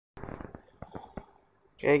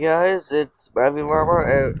Hey guys, it's Mavy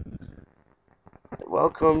and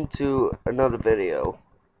welcome to another video.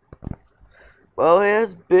 Well, it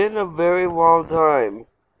has been a very long time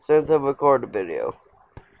since I've recorded a video.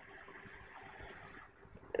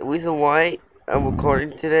 The reason why I'm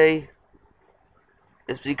recording today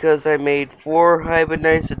is because I made 4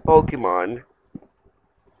 hibernated Pokemon.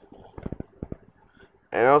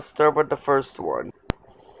 And I'll start with the first one.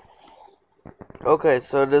 Okay,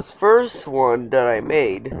 so this first one that I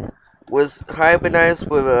made was hybridized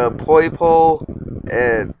with a Poipole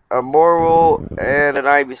and a Moral and an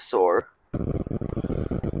Ivysaur.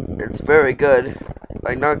 It's very good.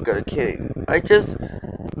 I'm not gonna kidding.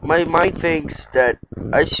 My mind thinks that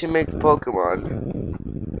I should make Pokemon.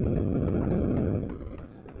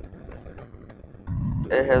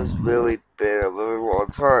 It has really been a very long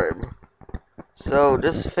time. So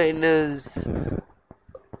this thing is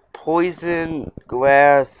Poison,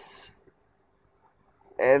 Grass,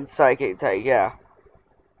 and Psychic type, yeah.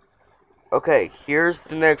 Okay, here's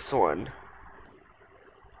the next one.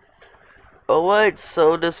 Alright,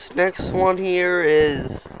 so this next one here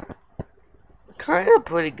is kinda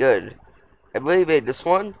pretty good. I really made this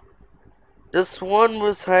one. This one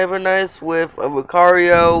was hybridized with a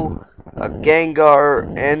Lucario, a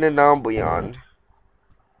Gengar, and an Umbreon.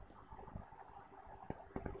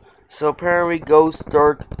 So apparently Ghost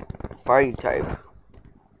Dark Fighting type.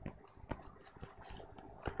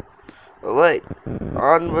 Alright,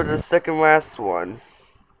 on with the second last one.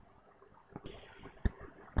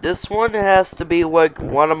 This one has to be like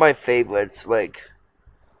one of my favorites.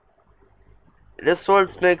 This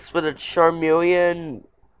one's mixed with a Charmeleon,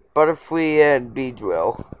 Butterfree, and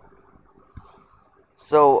Beedrill.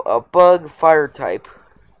 So a bug fire type.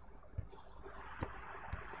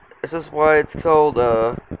 This is why it's called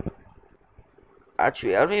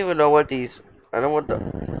actually, I don't even know what these. I don't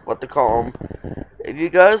know what to call them. If you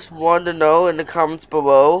guys want to know in the comments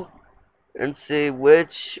below, and see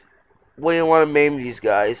which way you want to name these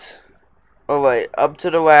guys. Alright, up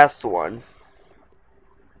to the last one.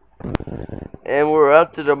 And we're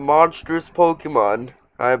up to the monstrous Pokemon.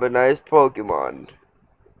 Hybridized Pokemon.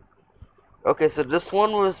 Okay, so this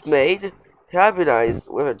one was made hybridized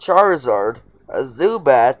with a Charizard, a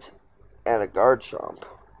Zubat, and a Garchomp.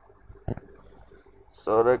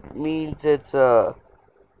 So that means it's a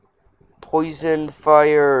poison,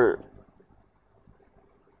 fire,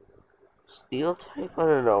 steel type? I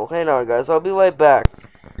don't know. Hang on, guys. I'll be right back.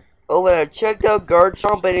 Oh, and I checked out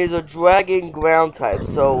Garchomp, and he's a dragon ground type.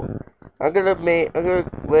 So I'm gonna make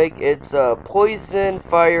it's a poison,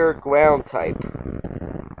 fire, ground type.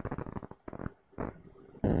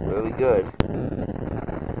 Really good.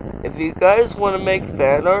 If you guys want to make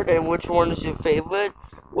fan art and which one is your favorite,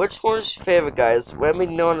 guys? Let me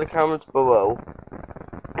know in the comments below.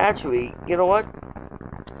 Actually, you know what?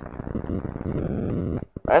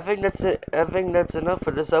 I think that's it. I think that's enough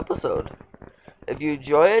for this episode. If you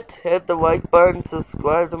enjoy it, hit the like button,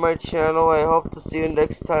 subscribe to my channel. I hope to see you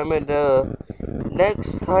next time in the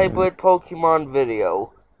next hybrid Pokemon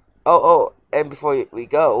video. Oh, and before we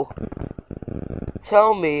go,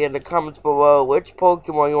 tell me in the comments below which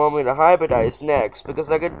Pokemon you want me to hybridize next, because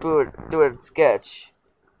I could do it in sketch.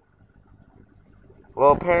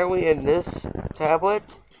 Well, apparently in this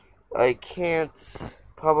tablet, I can't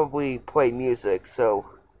probably play music, so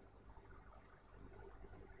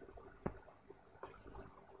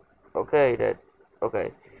okay then.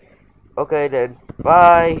 Okay then.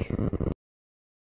 Bye.